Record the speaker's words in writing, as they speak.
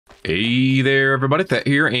Hey there, everybody. Thet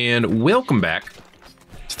here, and welcome back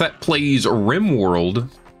to Thet Plays Rimworld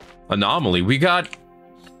Anomaly. We've got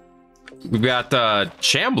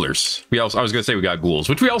shamblers. I was gonna say we got ghouls,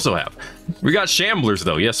 which we also have. We got shamblers,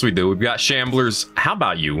 though. Yes, we do. We've got shamblers. How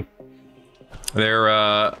about you? They're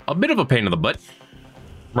a bit of a pain in the butt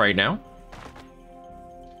right now,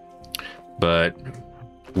 but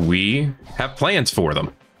we have plans for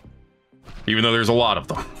them, even though there's a lot of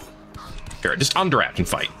them. Here, just undraft and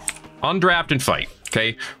fight. Undraft and fight,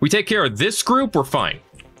 okay? We take care of this group, we're fine.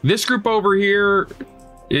 This group over here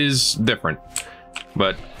is different,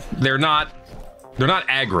 but they're not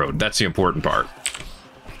aggroed. That's the important part.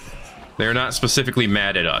 They're not specifically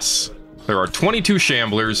mad at us. There are 22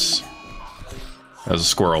 shamblers. That was a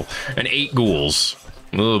squirrel. And 8 ghouls.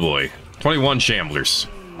 Oh boy. 21 shamblers.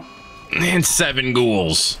 And 7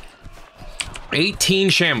 ghouls. 18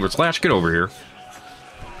 shamblers. Latch, get over here.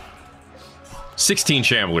 16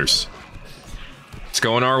 shamblers. It's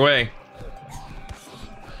going our way.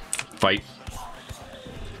 Fight.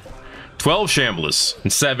 12 shamblers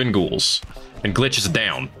and 7 ghouls. And Glitch is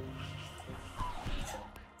down.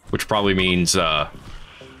 Which probably means, oh,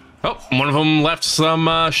 one of them left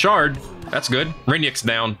some, shard. That's good. Rinyak's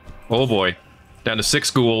down. Oh boy. Down to 6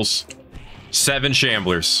 ghouls. 7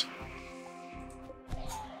 shamblers.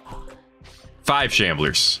 5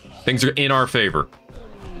 shamblers. Things are in our favor.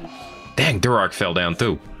 Dang, Durark fell down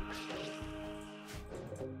too.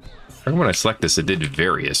 I think when I select this, it did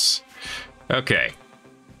various. Okay.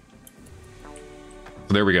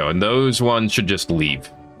 So there we go. And those ones should just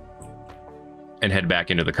leave. And head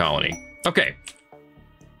back into the colony. Okay.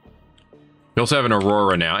 We also have an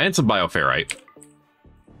Aurora now, and some Bioferrite.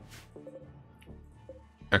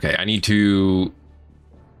 Okay, I need to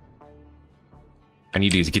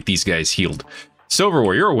get these guys healed.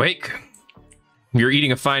 Silverware, you're awake. You're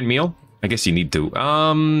eating a fine meal. I guess you need to.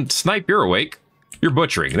 Snipe, you're awake. You're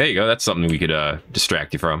butchering. There you go. That's something we could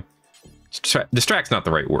distract you from. Distract's not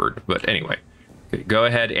the right word, but anyway. Okay, go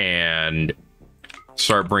ahead and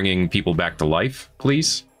start bringing people back to life,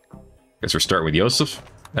 please. Guess we're starting with Yosef.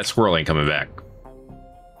 That squirrel ain't coming back.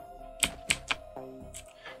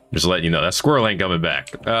 Just letting you know, that squirrel ain't coming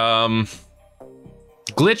back.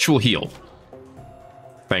 Glitch will heal.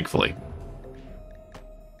 Thankfully.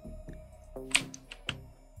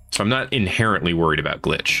 So I'm not inherently worried about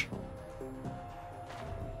Glitch.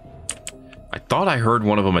 I thought I heard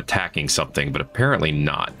one of them attacking something, but apparently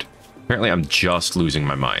not. Apparently I'm just losing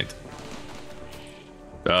my mind.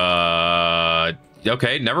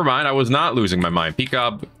 Okay, never mind. I was not losing my mind.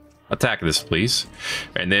 Peacock, attack this, please.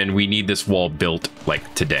 And then we need this wall built,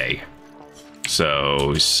 like, today.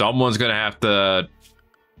 So someone's gonna have to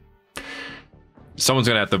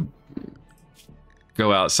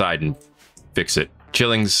go outside and fix it.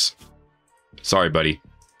 Chillings, sorry, buddy.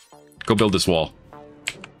 Go build this wall.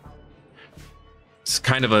 It's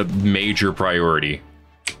kind of a major priority.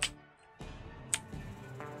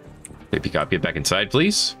 Hey, Peacock, get back inside,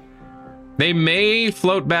 please. They may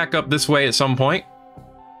float back up this way at some point.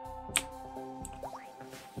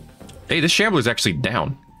 Hey, this shambler's actually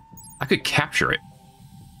down. I could capture it.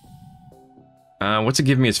 What's it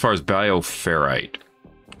give me as far as bioferrite?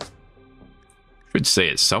 Should say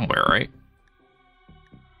it somewhere, right?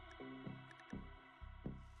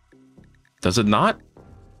 Does it not?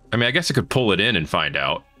 I mean, I guess I could pull it in and find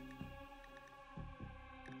out.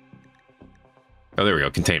 Oh, there we go.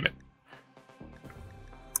 Containment.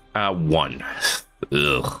 1.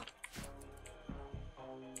 Ugh.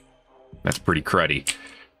 That's pretty cruddy.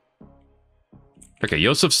 Okay,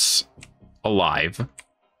 Yosef's alive. Go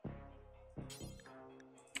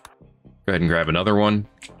ahead and grab another one.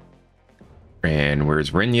 And where's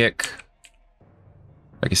Rinyak?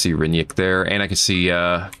 I can see Rinyak there, and I can see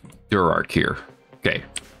Durark here. Okay.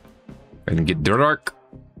 And get Durark.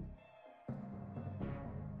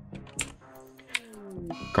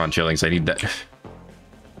 Come on, Chillings, I need that.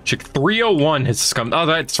 Chick 301 has come. Oh,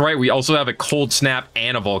 that's right. We also have a cold snap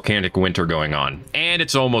and a volcanic winter going on. And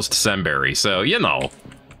it's almost December, so, you know.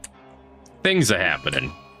 Things are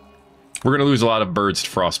happening. We're going to lose a lot of birds to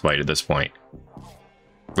frostbite at this point.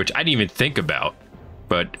 Which I didn't even think about.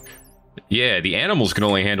 But, yeah, the animals can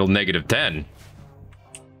only handle -10.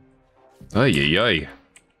 Ay, ay, ay.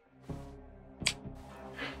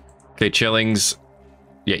 Okay, Chillings.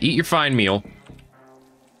 Yeah, eat your fine meal.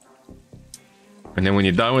 And then when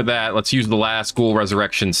you're done with that, let's use the last ghoul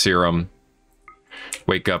resurrection serum.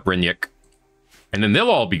 Wake up, Rinyak. And then they'll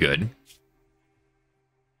all be good.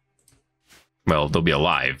 Well, they'll be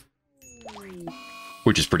alive.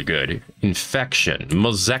 Which is pretty good. Infection.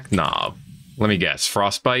 Mozeknov. Let me guess.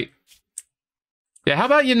 Frostbite? Yeah, how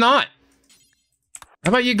about you not? How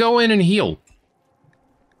about you go in and heal?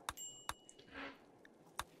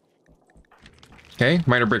 Okay,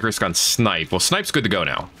 minor break risk on snipe. Well, snipe's good to go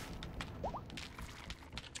now.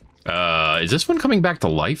 Is this one coming back to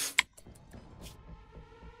life?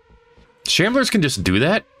 Shamblers can just do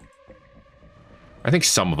that? I think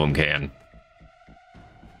some of them can.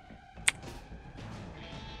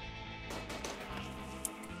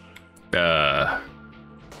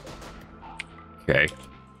 Okay.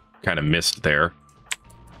 Kind of missed there.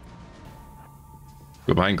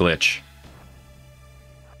 Go behind glitch.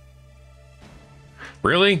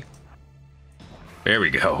 Really? There we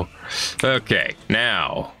go. Okay,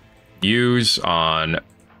 now use on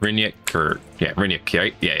Rinyak, or yeah, Rinyak,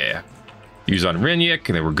 right? Yeah. Use on Rinyak,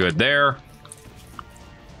 and then we're good there.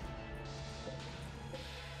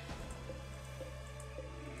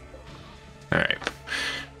 All right,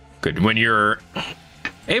 good. When you're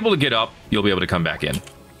able to get up, you'll be able to come back in.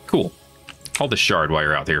 Cool. Hold the shard while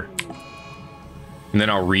you're out here, and then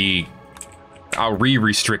I'll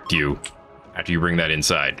re-restrict you after you bring that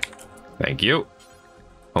inside. Thank you.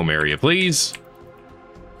 Home area, please.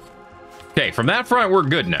 Okay, from that front, we're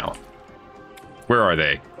good now. Where are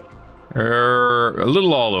they? A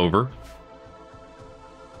little all over.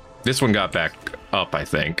 This one got back up, I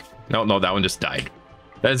think. No, that one just died.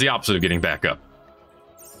 That is the opposite of getting back up.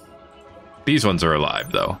 These ones are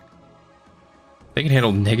alive, though. They can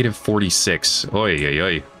handle negative 46.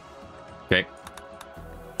 Oy. Okay.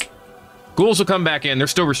 Ghouls will come back in. They're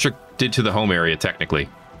still restricted to the home area, technically.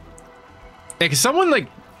 Hey, can someone, like...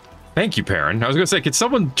 Thank you, Perrin. I was gonna say, could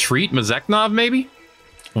someone treat Mazeknov, maybe?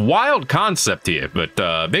 Wild concept here,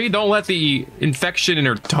 but maybe don't let the infection in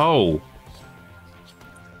her toe,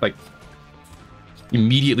 like,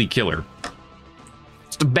 immediately kill her.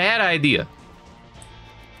 It's a bad idea.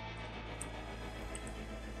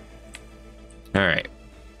 Alright.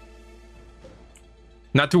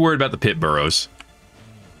 Not too worried about the pit burrows.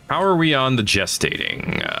 How are we on the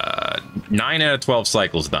gestating? 9 out of 12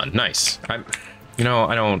 cycles done. Nice.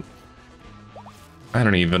 I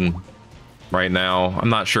don't even right now. I'm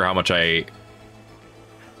not sure how much I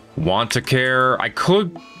want to care.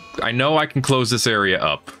 I know I can close this area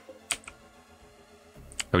up.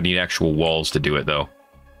 I would need actual walls to do it, though.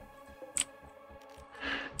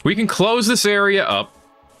 We can close this area up.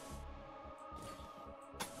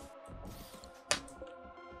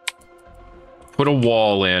 Put a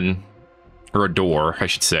wall in, or a door, I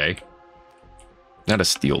should say. Not a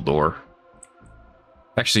steel door.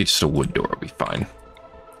 Actually, just a wood door will be fine.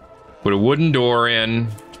 Put a wooden door in,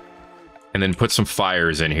 and then put some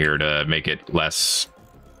fires in here to make it less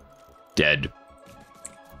dead.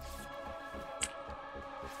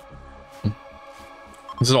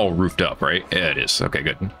 This is all roofed up, right? Yeah, it is. Okay,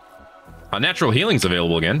 good. Natural healing's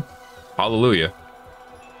available again. Hallelujah.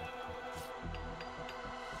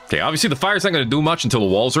 Okay, obviously the fire's not going to do much until the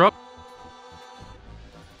walls are up.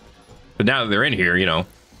 But now that they're in here, you know,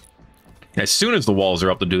 as soon as the walls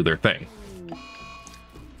are up to do their thing.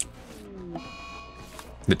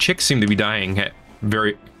 The chicks seem to be dying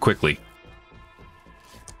very quickly.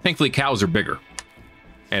 Thankfully, cows are bigger.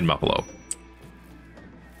 And buffalo.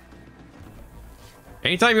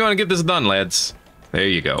 Anytime you want to get this done, lads. There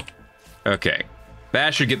you go. Okay.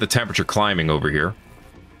 That should get the temperature climbing over here.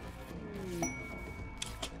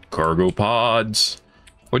 Cargo pods.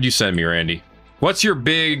 What'd you send me, Randy? What's your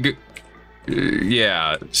big...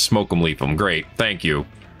 yeah, smoke 'em, leaf 'em. Great, thank you.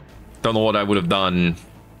 Don't know what I would have done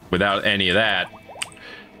without any of that.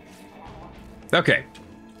 Okay,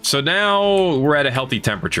 so now we're at a healthy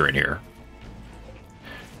temperature in here.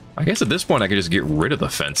 I guess at this point I could just get rid of the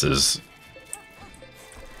fences.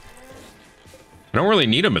 I don't really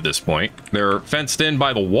need them at this point. They're fenced in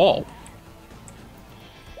by the wall.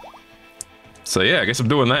 So yeah, I guess I'm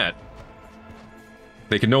doing that.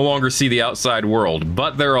 They can no longer see the outside world,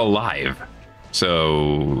 but they're alive.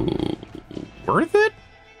 So... worth it?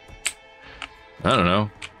 I don't know.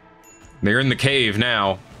 They're in the cave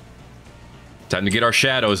now. Time to get our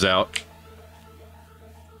shadows out.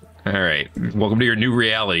 Alright, welcome to your new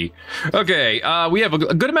reality. Okay, we have a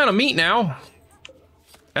good amount of meat now.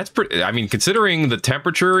 That's pretty... I mean, considering the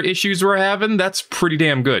temperature issues we're having, that's pretty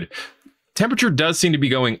damn good. Temperature does seem to be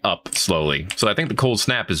going up slowly, so I think the cold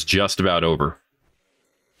snap is just about over.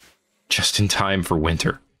 Just in time for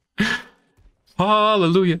winter.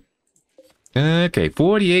 Hallelujah. Okay,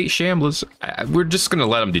 48 shamblers. We're just gonna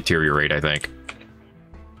let them deteriorate, I think.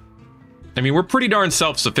 I mean, we're pretty darn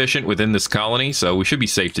self-sufficient within this colony, so we should be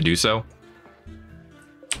safe to do so.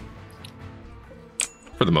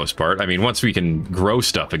 For the most part. I mean, once we can grow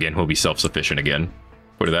stuff again, we'll be self-sufficient again.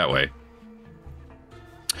 Put it that way.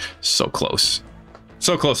 So close.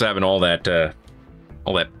 So close to having all that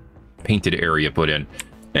all that painted area put in.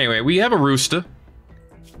 Anyway, we have a rooster.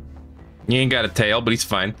 He ain't got a tail, but he's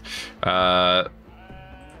fine.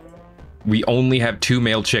 We only have 2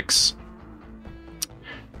 male chicks.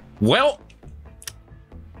 Well,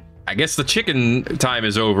 I guess the chicken time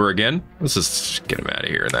is over again. Let's just get him out of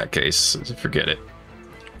here in that case. Forget it.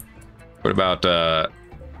 What about,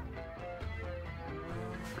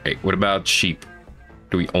 hey, what about sheep?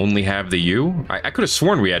 Do we only have the ewe? I could have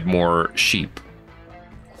sworn we had more sheep.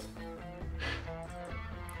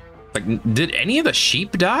 Like, did any of the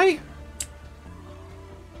sheep die?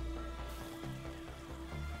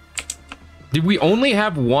 Did we only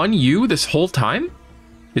have 1 ewe this whole time?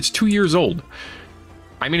 It's 2 years old.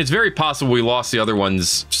 I mean, it's very possible we lost the other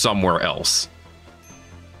ones somewhere else.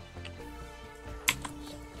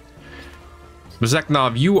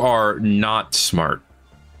 Zeknov, you are not smart.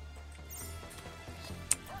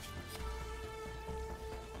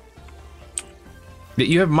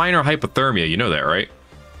 You have minor hypothermia, you know that, right?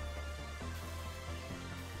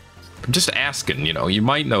 I'm just asking, you know, you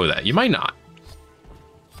might know that. You might not.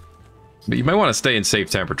 But you might want to stay in safe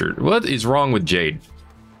temperature. What is wrong with Jade?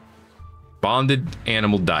 Bonded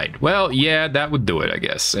animal died. Well, yeah, that would do it, I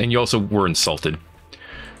guess. And you also were insulted.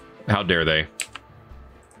 How dare they?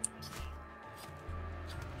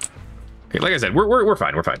 Okay, like I said, we're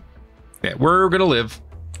fine. We're fine. Yeah, we're gonna live.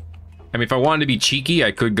 I mean, if I wanted to be cheeky,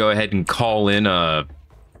 I could go ahead and call in an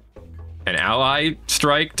ally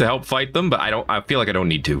strike to help fight them, but I feel like I don't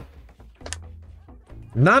need to.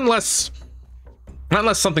 Not unless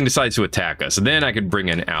something decides to attack us. Then I could bring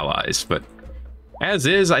in allies, but as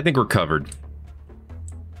is, I think we're covered.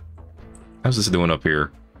 How's this doing up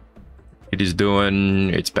here? It is doing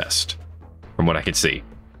its best, from what I can see.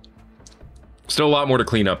 Still a lot more to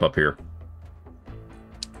clean up here.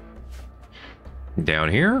 Down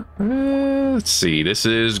here, let's see. This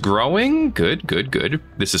is growing. Good, good, good.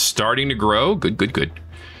 This is starting to grow. Good, good, good.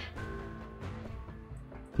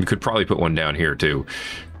 We could probably put one down here too.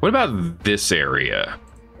 What about this area?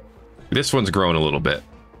 This one's grown a little bit.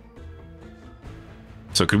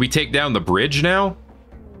 So could we take down the bridge now?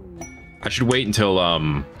 I should wait until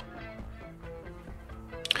the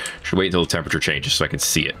temperature changes so I can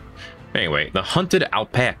see it. Anyway, the hunted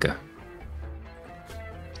alpaca.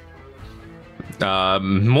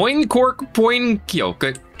 Moincork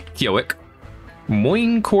Poinkioic.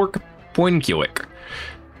 Moincork Poinkioic.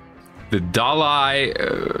 The Dalai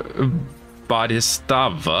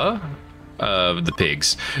Bodhisattva of the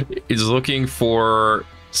pigs is looking for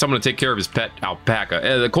someone to take care of his pet alpaca.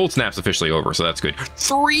 The cold snap's officially over, so that's good.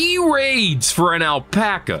 3 raids for an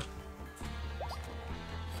alpaca.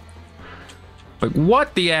 Like,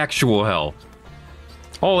 what the actual hell?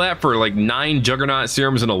 All that for like 9 juggernaut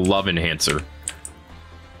serums and a love enhancer.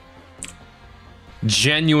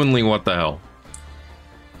 Genuinely, what the hell?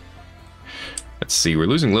 Let's see, we're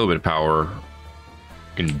losing a little bit of power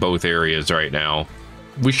in both areas right now.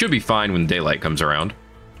 We should be fine when daylight comes around.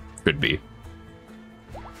 Could be.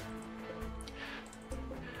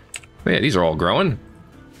 Yeah, these are all growing.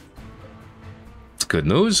 It's good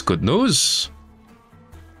news, good news.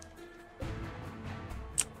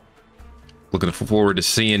 Looking forward to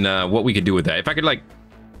seeing what we could do with that. If I could, like,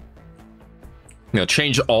 you know,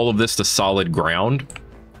 change all of this to solid ground,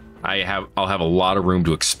 I'll have a lot of room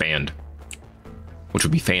to expand, which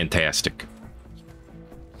would be fantastic.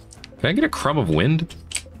 Can I get a crumb of wind?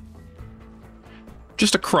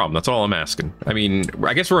 Just a crumb, that's all I'm asking. I mean,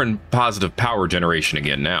 I guess we're in positive power generation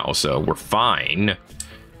again now, so we're fine.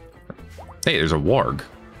 Hey, there's a warg.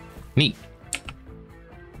 Neat.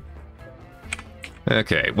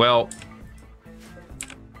 Okay, well,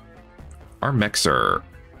 our mechs are...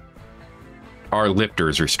 Our lifter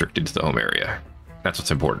is restricted to the home area. That's what's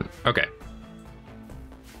important. Okay.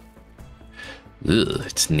 Ugh,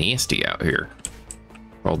 it's nasty out here.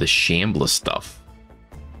 All this shambler stuff.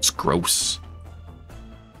 It's gross.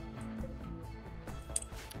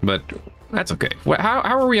 But that's okay. How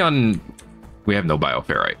are we on... We have no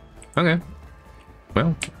bioferrite. Okay.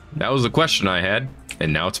 Well, that was the question I had,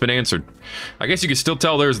 and now it's been answered. I guess you can still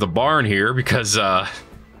tell there's the barn here because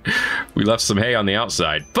we left some hay on the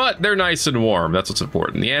outside, but they're nice and warm. That's what's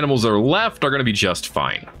important. The animals that are left are going to be just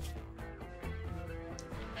fine.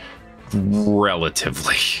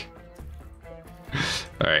 Relatively.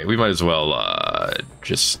 All right, we might as well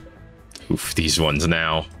just oof these ones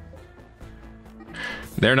now.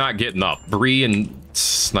 They're not getting up. Bree and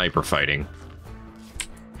Sniper fighting.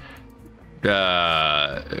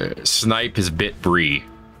 Snipe has bit Bree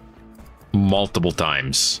multiple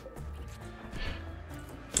times.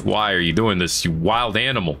 Why are you doing this, you wild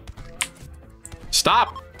animal?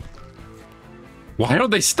 Stop! Why don't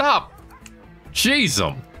they stop? Jeez,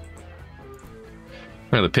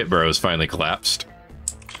 the pit burrows finally collapsed.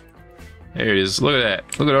 There it is. Look at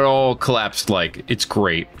that. Look at it all collapsed like. It's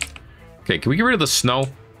great. Okay, can we get rid of the snow?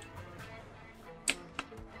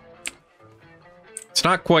 It's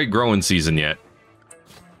not quite growing season yet.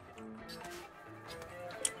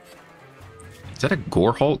 Is that a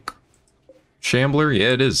Gore Hulk Shambler?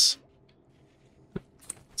 Yeah, it is.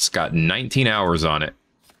 It's got 19 hours on it.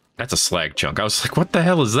 That's a slag chunk. I was like, what the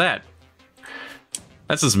hell is that?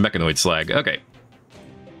 That's this mechanoid slag. Okay.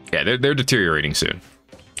 Yeah, they're deteriorating soon.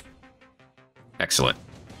 Excellent.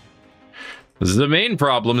 The main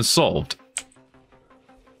problem is solved.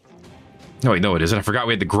 No, wait, no, it isn't. I forgot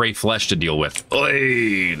we had the gray flesh to deal with.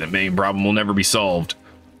 Oy, the main problem will never be solved.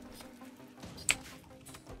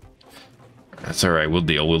 That's all right. We'll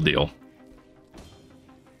deal. We'll deal.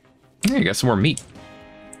 Yeah, you got some more meat.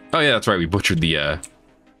 Oh yeah, that's right. We butchered the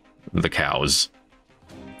cows.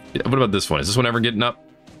 Yeah, what about this one? Is this one ever getting up?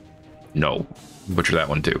 No. Butcher that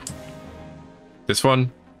one too. This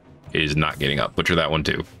one is not getting up. Butcher that one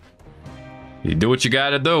too. You do what you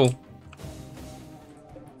gotta do.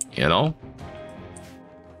 You know?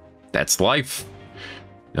 That's life.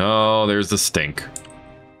 Oh, there's the stink.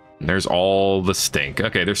 There's all the stink.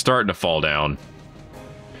 Okay, they're starting to fall down.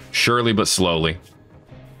 Surely but slowly.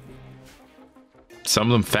 Some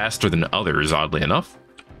of them faster than others, oddly enough.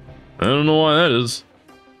 I don't know why that is.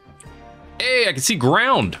 Hey, I can see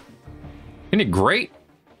ground. Isn't it great?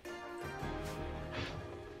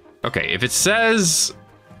 Okay, if it says...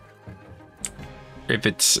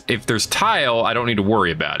 If there's tile, I don't need to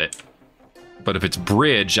worry about it. But if it's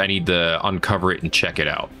bridge, I need to uncover it and check it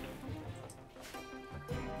out.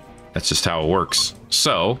 That's just how it works.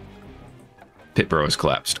 So, pit burrow has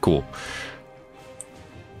collapsed. Cool.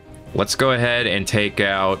 Let's go ahead and take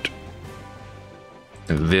out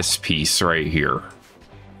this piece right here.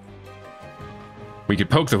 We could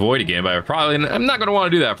poke the void again, but I'm not going to want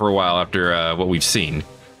to do that for a while after what we've seen.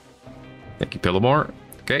 Thank you, Pillamore.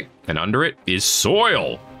 Okay, and under it is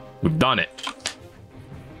soil. We've done it.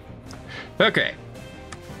 Okay.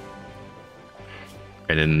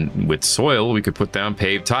 And then with soil, we could put down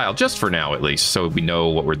paved tile, just for now at least, so we know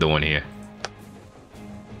what we're doing here.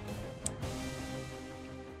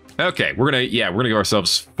 Okay, we're gonna give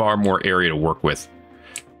ourselves far more area to work with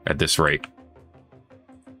at this rate.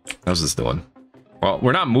 How's this doing? Well,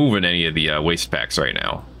 we're not moving any of the waste packs right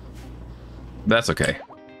now. That's okay.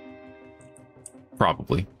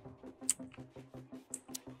 Probably.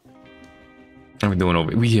 How are we doing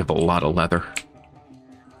over? We have a lot of leather.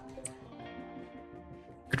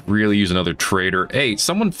 Could really use another trader. Hey,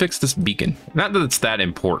 someone fix this beacon. Not that it's that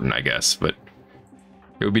important, I guess, but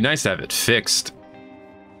it would be nice to have it fixed.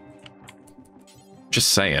 Just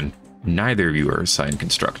saying. Neither of you are assigned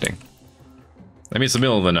constructing. I mean, it's the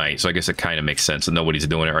middle of the night, so I guess it kind of makes sense that nobody's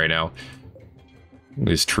doing it right now. Look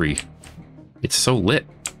at this tree. It's so lit.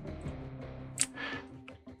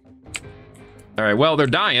 Alright, well, they're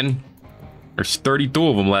dying. There's 32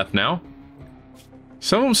 of them left now.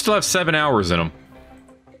 Some of them still have 7 hours in them.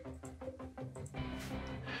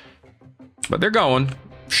 But they're going.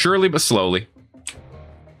 Surely but slowly.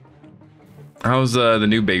 How's the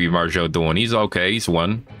new baby Marjo doing? He's okay. He's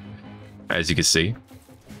one. As you can see.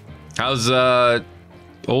 How's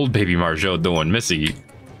old baby Marjo doing? Missy.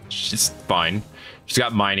 She's fine. She's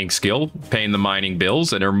got mining skill. Paying the mining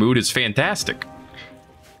bills. And her mood is fantastic.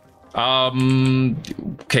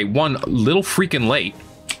 Okay, one little freaking late.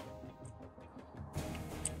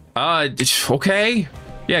 Okay.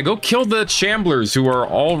 Yeah, go kill the shamblers who are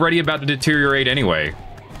already about to deteriorate anyway.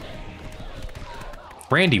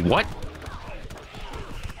 Brandy, what?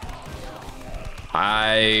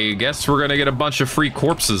 I guess we're gonna get a bunch of free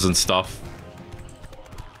corpses and stuff.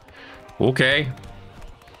 Okay.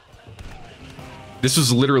 This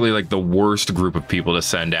was literally like the worst group of people to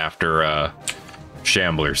send after,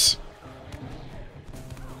 shamblers.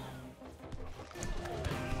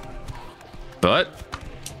 But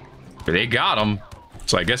they got them,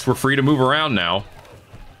 so I guess we're free to move around now.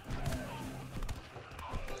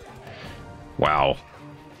 Wow.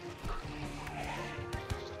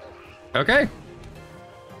 Okay.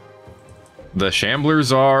 The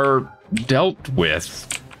shamblers are dealt with.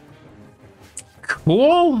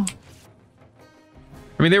 Cool.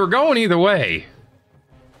 I mean, they were going either way.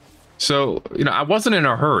 So, you know, I wasn't in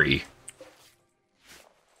a hurry.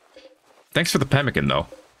 Thanks for the pemmican, though.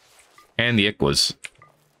 And the Ickwas.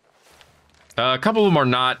 A couple of them are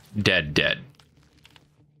not dead.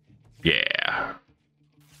 Yeah.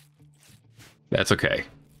 That's okay.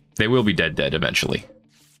 They will be dead eventually.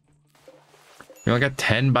 We only got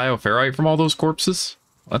 10 bioferrite from all those corpses?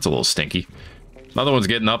 That's a little stinky. Another one's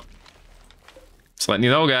getting up. Just letting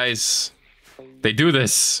you know, guys. They do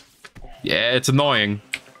this. Yeah, it's annoying.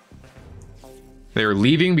 They're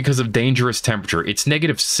leaving because of dangerous temperature. It's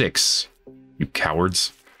 -6. You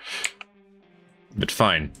cowards. But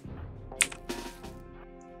fine.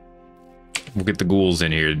 We'll get the ghouls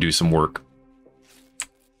in here to do some work.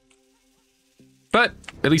 But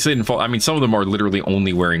at least they didn't fall. I mean, some of them are literally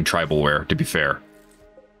only wearing tribal wear, to be fair.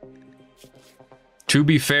 To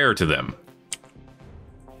be fair to them.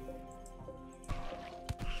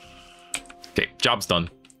 Okay, job's done.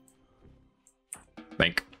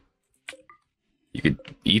 Think. You could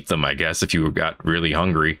eat them, I guess, if you got really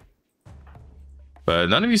hungry. But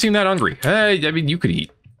none of you seem that hungry. Hey, I mean, you could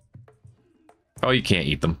eat. Oh, you can't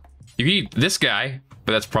eat them. You can eat this guy,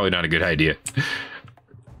 but that's probably not a good idea.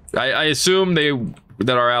 I assume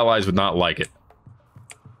that our allies would not like it.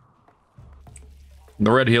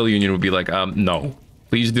 The Red Hill Union would be like, no.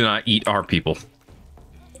 Please do not eat our people.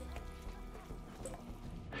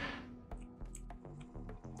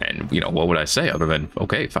 And, you know, what would I say other than,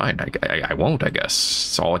 okay, fine, I won't, I guess.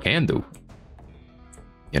 It's all I can do.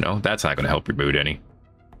 You know, that's not going to help your mood any.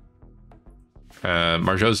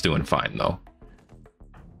 Marjot's doing fine, though.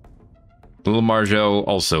 Little Marjot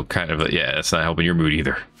also kind of, yeah, that's not helping your mood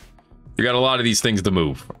either. You got a lot of these things to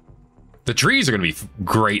move. The trees are going to be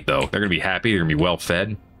great, though. They're going to be happy. They're going to be well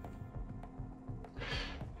fed.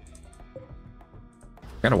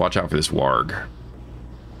 Gotta watch out for this warg.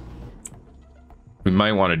 We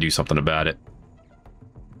might want to do something about it.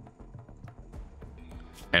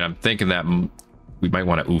 And I'm thinking that we might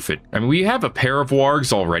want to oof it. I mean, we have a pair of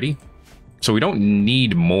wargs already, so we don't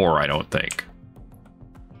need more, I don't think.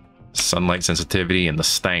 Sunlight sensitivity and the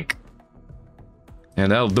stank.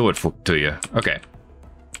 And that'll do it to you. Okay.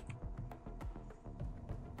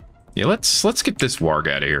 Yeah, let's get this warg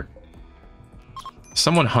out of here.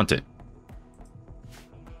 Someone hunt it.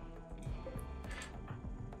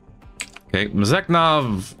 Okay,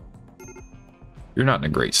 Mazeknov, you're not in a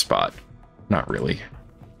great spot. Not really.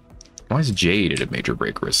 Why is Jade at a major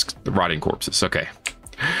break risk? The rotting corpses. Okay.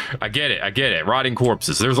 I get it. Rotting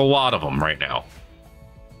corpses. There's a lot of them right now.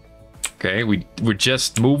 Okay, we're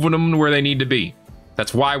just moving them where they need to be.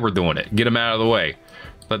 That's why we're doing it. Get them out of the way.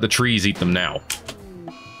 Let the trees eat them now.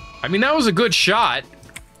 I mean, that was a good shot.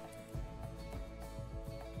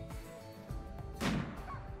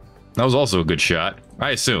 That was also a good shot,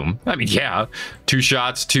 I assume. I mean, yeah. 2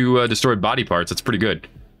 shots, 2 destroyed body parts. That's pretty good.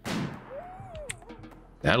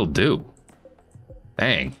 That'll do.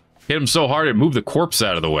 Dang. Hit him so hard it moved the corpse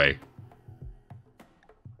out of the way.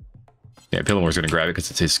 Yeah, Pillmore's gonna grab it because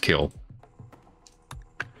it's his kill.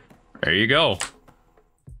 There you go.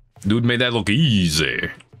 Dude made that look easy.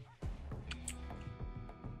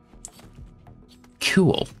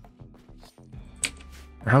 Cool.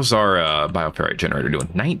 How's our bioferrite generator doing?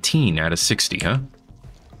 19 out of 60, huh?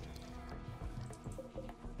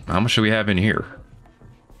 How much do we have in here?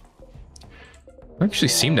 I actually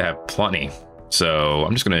seem to have plenty. So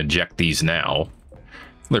I'm just going to inject these now.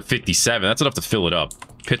 They're 57. That's enough to fill it up.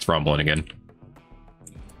 Pit's rumbling again.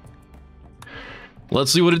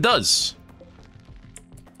 Let's see what it does.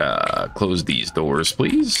 Close these doors,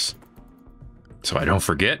 please. So I don't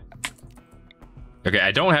forget. Okay,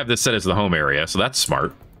 I don't have this set as the home area, so that's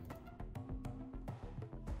smart.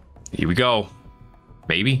 Here we go.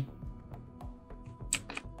 Maybe.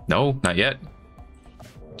 No, not yet.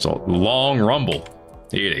 It's a long rumble.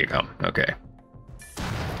 Here they come. Okay.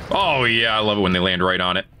 Oh, yeah, I love it when they land right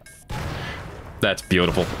on it. That's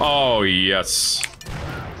beautiful. Oh, yes.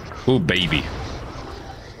 Ooh, baby.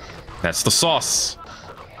 That's the sauce.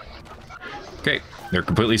 Okay, they're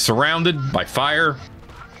completely surrounded by fire.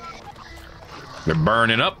 They're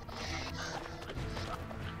burning up.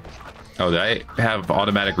 Oh, did I have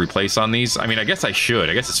automatic replace on these? I mean, I guess I should.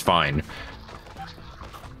 I guess it's fine.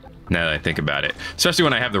 Now that I think about it. Especially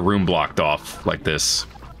when I have the room blocked off like this.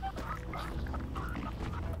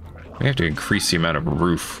 I have to increase the amount of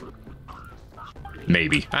roof.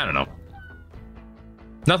 Maybe. I don't know.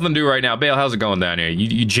 Nothing to do right now. Bale, how's it going down here?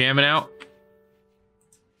 You jamming out?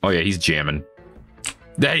 Oh, yeah, he's jamming.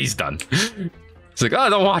 Yeah, he's done. He's like, oh,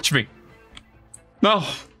 don't watch me. No.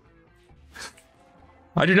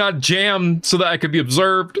 I do not jam so that I could be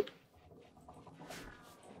observed.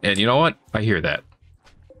 And you know what? I hear that.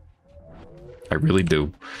 I really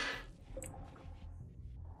do.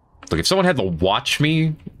 Look, if someone had to watch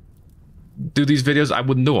me do these videos, I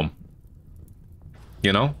wouldn't do them.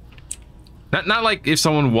 You know? Not like if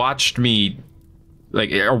someone watched me,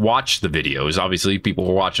 like, or watched the videos. Obviously, people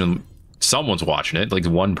were watching them. Someone's watching it, like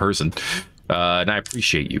one person. And I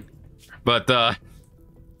appreciate you. But,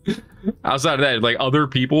 Outside of that, like other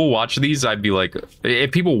people watch these, I'd be like,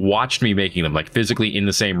 if people watched me making them, like physically in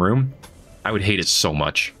the same room, I would hate it so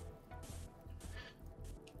much.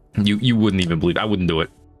 You wouldn't even believe it. I wouldn't do it.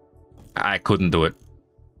 I couldn't do it.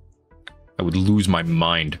 I would lose my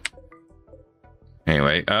mind.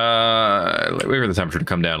 Anyway, wait for the temperature to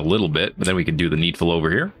come down a little bit, but then we can do the needful over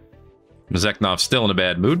here. Zeknov's still in a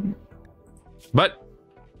bad mood, but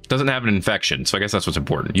doesn't have an infection, so I guess that's what's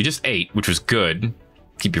important. You just ate, which was good.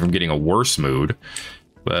 Keep you from getting a worse mood.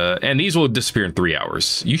 And these will disappear in 3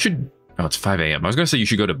 hours. You should... Oh, it's 5 a.m. I was going to say you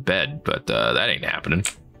should go to bed, but that ain't happening.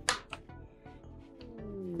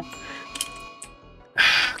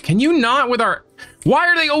 Can you not with our... Why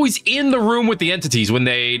are they always in the room with the entities when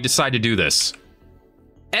they decide to do this?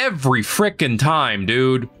 Every frickin' time,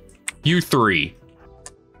 dude. You three.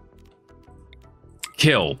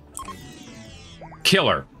 Kill. Kill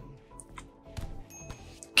her.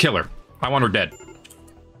 Kill her. I want her dead.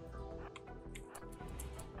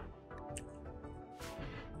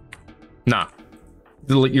 Nah.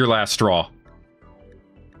 Your last straw.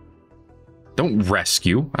 Don't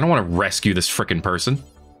rescue. I don't want to rescue this frickin' person.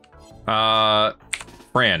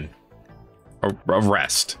 Fran.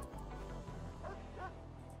 Arrest.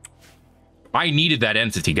 I needed that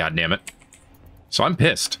entity, goddammit. So I'm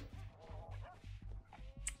pissed.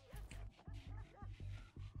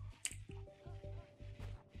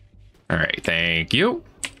 Alright, thank you.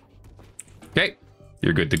 Okay,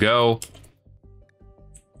 you're good to go.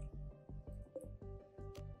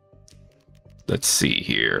 Let's see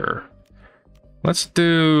here. Let's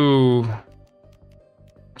do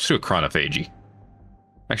a chronophagy.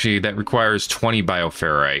 Actually, that requires 20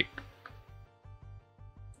 bioferrite.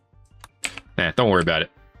 Nah, don't worry about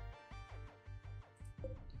it.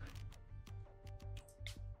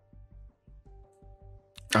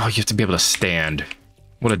 Oh, you have to be able to stand.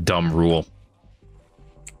 What a dumb rule.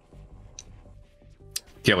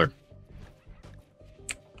 Kill her.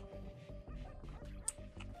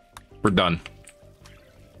 We're done.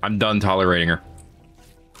 I'm done tolerating her.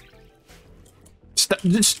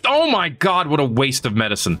 Oh my god, what a waste of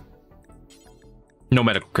medicine. No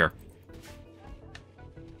medical care.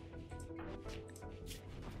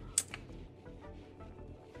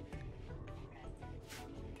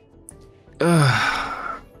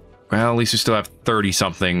 Well, at least we still have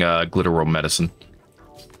 30-something glitteral medicine.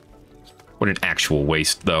 What an actual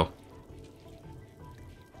waste, though.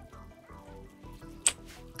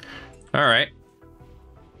 Alright.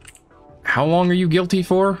 How long are you guilty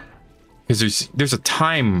for? Because there's a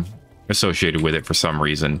time associated with it for some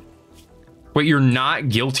reason. Wait, you're not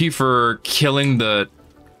guilty for killing the...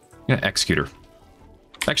 Yeah, executor.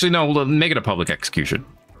 Actually, no, make it a public execution.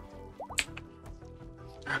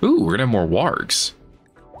 Ooh, we're gonna have more wargs.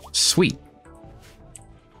 Sweet.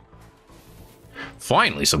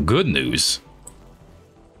 Finally, some good news.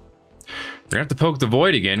 We're gonna have to poke the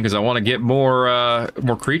void again because I want to get more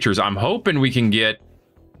creatures. I'm hoping we can get...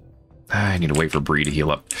 I need to wait for Bree to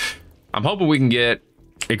heal up. I'm hoping we can get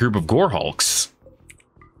a group of gore hulks.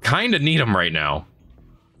 Kinda need them right now.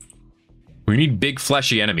 We need big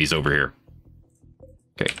fleshy enemies over here.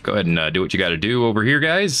 Okay, go ahead and do what you gotta do over here,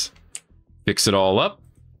 guys. Fix it all up.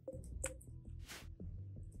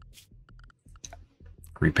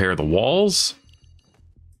 Repair the walls.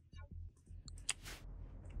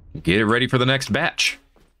 Get it ready for the next batch.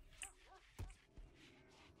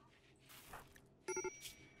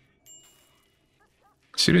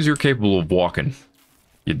 As soon as you're capable of walking,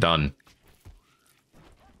 you're done.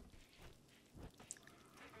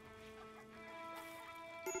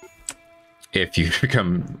 If you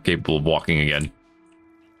become capable of walking again.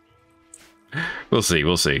 We'll see,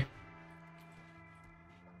 we'll see.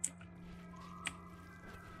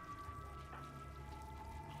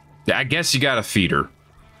 I guess you gotta feed her.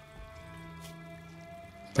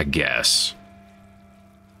 I guess.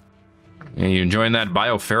 Are you enjoying that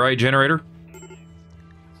bioferrite generator?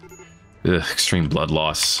 Ugh, extreme blood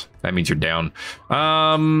loss. That means you're down.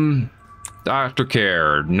 Doctor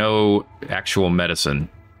care. No actual medicine.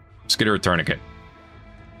 Let's get her a tourniquet.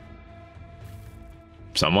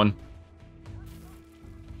 Someone?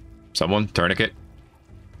 Someone? Tourniquet?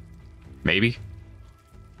 Maybe?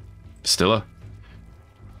 Stilla?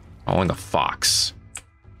 Following the fox.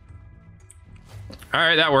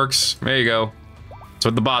 Alright, that works. There you go. That's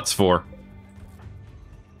what the bot's for.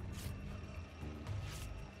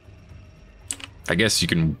 I guess you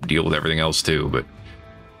can deal with everything else too, but...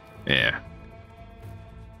 yeah.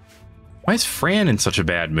 Why is Fran in such a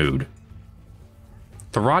bad mood?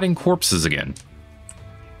 The rotting corpses again.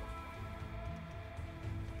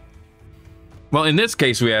 Well, in this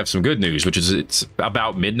case, we have some good news, which is it's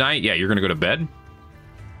about midnight. Yeah, you're gonna go to bed?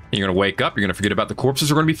 You're gonna wake up, you're gonna forget about the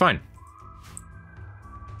corpses, we're gonna be fine.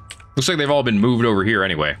 Looks like they've all been moved over here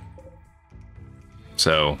anyway.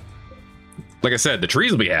 So, like I said, the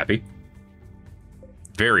trees will be happy.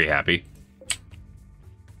 Very happy.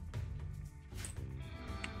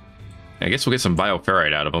 I guess we'll get some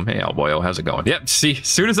bioferrite out of them. Hey, Alboyo, how's it going? Yep, see, as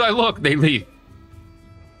soon as I look, they leave.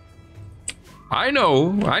 I know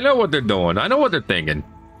what they're doing. I know what they're thinking.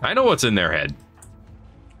 I know what's in their head.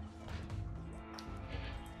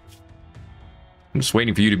 I'm just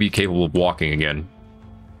waiting for you to be capable of walking again.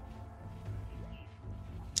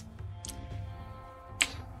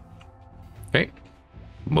 Okay.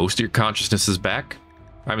 Most of your consciousness is back.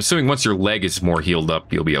 I'm assuming once your leg is more healed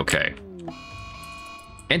up, you'll be okay.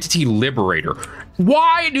 Entity Liberator.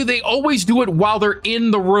 Why do they always do it while they're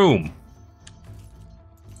in the room?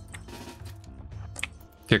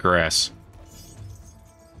 Kick her ass.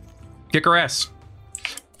 Kick her ass.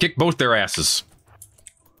 Kick both their asses.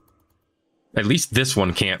 At least this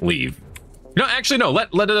one can't leave. No, actually, no.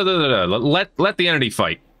 Let the entity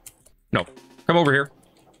fight. No, come over here.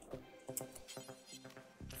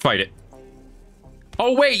 Fight it.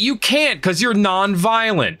 Oh wait, you can't because you're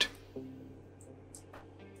non-violent.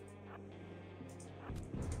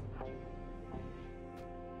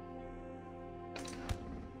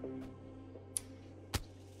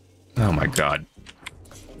 Oh my god.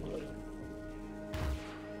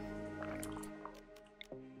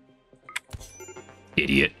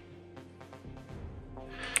 Idiot.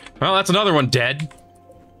 Well, that's another one dead.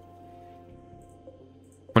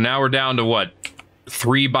 But now we're down to what?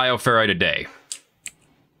 3 bioferrite a day.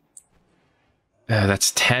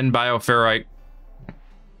 That's 10 bioferrite.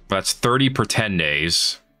 That's 30 per 10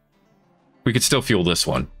 days. We could still fuel this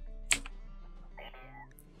one.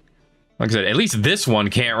 Like I said, at least this one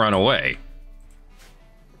can't run away.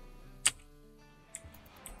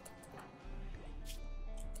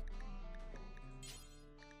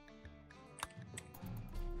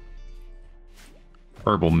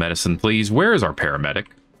 Herbal medicine, please. Where is our paramedic?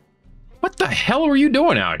 What the hell are you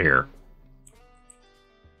doing out here?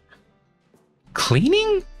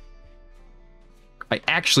 Cleaning? I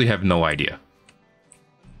actually have no idea.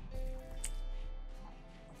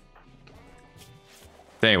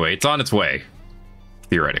 Anyway, it's on its way.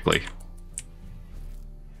 Theoretically.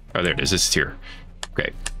 Oh, there it is. This is here.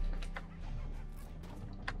 Okay.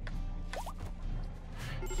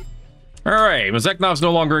 Alright, Mazeknov's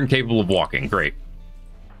no longer incapable of walking. Great.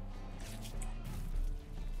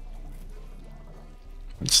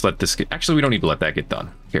 Let's let this get... Actually, we don't need to let that get done.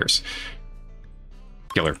 Who cares?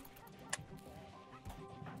 Kill her.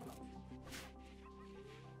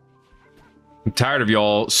 I'm tired of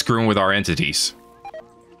y'all screwing with our entities.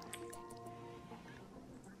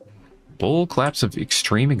 Bull collapse of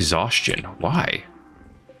extreme exhaustion. Why?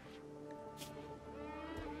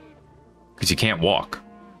 Because you can't walk.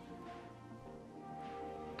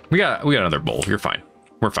 We got another bowl. You're fine.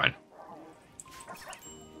 We're fine.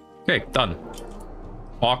 Okay, done.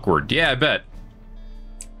 Awkward. Yeah, I bet.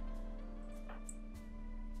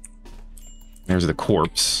 There's the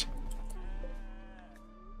corpse.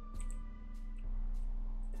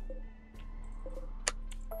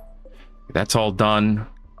 That's all done,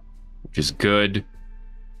 which is good.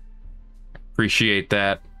 Appreciate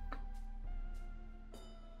that.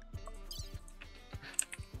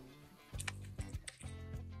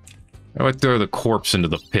 I would throw the corpse into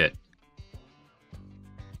the pit.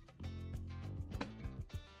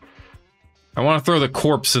 I want to throw the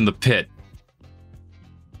corpse in the pit.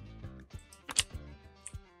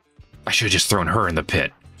 I should have just thrown her in the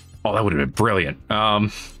pit. Oh, that would have been brilliant. I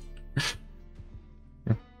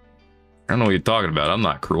don't know what you're talking about. I'm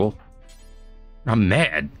not cruel. I'm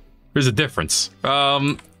mad. There's a difference.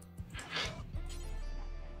 I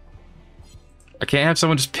can't have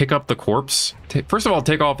someone just pick up the corpse. First of all,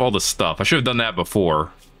 take off all the stuff. I should have done that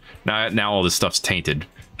before. Now all this stuff's tainted.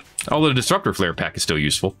 Although the disruptor flare pack is still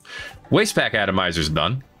useful. Waste pack atomizer's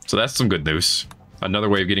done, so that's some good news. Another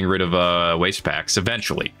way of getting rid of waste packs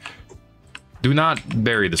eventually. Do not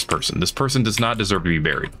bury this person. This person does not deserve to be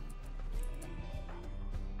buried.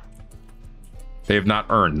 They have not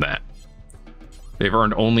earned that. They've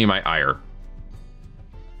earned only my ire.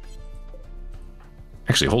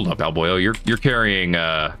 Actually, hold up, Alboyo. You're carrying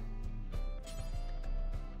okay,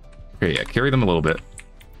 yeah, carry them a little bit.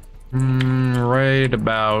 Right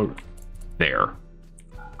about there.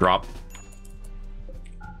 Drop.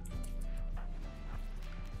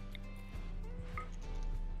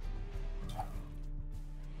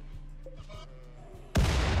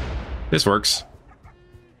 This works.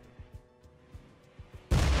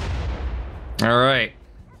 All right.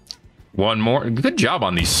 One more. Good job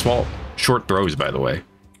on these short throws, by the way.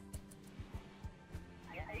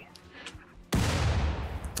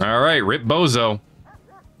 All right, rip bozo.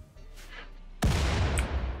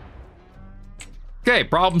 Okay,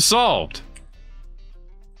 problem solved.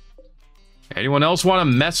 Anyone else want to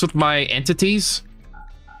mess with my entities?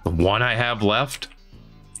 The one I have left?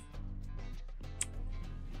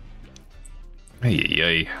 Ay, ay,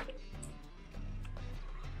 ay.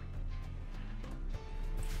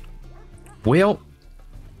 Well,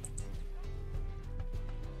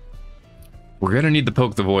 we're gonna need to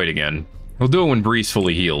poke the void again. We'll do it when Bree's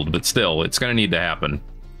fully healed, but still, it's gonna need to happen.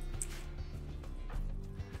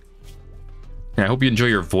 And I hope you enjoy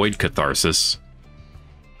your void catharsis.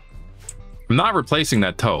 I'm not replacing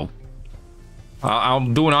that toe. I'll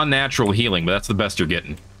do an unnatural healing, but that's the best you're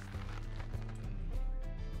getting.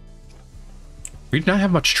 We do not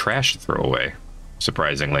have much trash to throw away,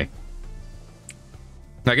 surprisingly.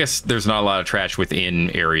 I guess there's not a lot of trash within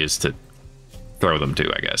areas to throw them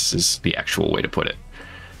to, I guess, is the actual way to put it.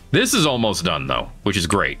 This is almost done, though, which is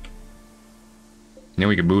great. Then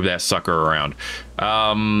we can move that sucker around.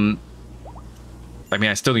 I mean,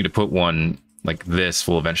 I still need to put one like this.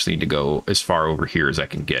 Will eventually need to go as far over here as I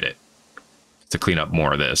can get it to clean up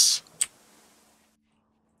more of this.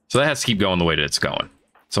 So that has to keep going the way that it's going.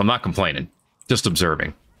 So I'm not complaining, just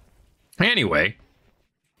observing. Anyway,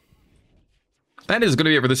 that is going to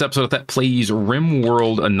be it for this episode of Thet Plays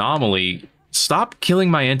Rimworld Anomaly. Stop killing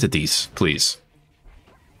my entities, please.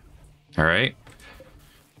 All right.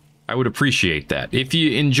 I would appreciate that. If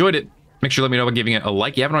you enjoyed it, make sure to let me know by giving it a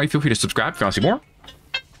like. If you haven't already, feel free to subscribe if you want to see more.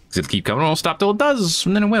 Because it'll keep coming. It'll stop till it does,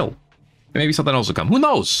 and then it will. Maybe something else will come. Who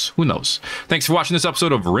knows? Who knows? Thanks for watching this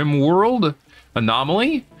episode of Rimworld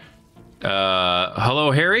Anomaly.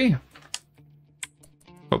 Hello, Harry.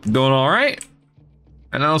 Hope you're doing all right.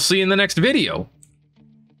 And I'll see you in the next video.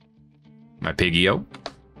 My piggy-o.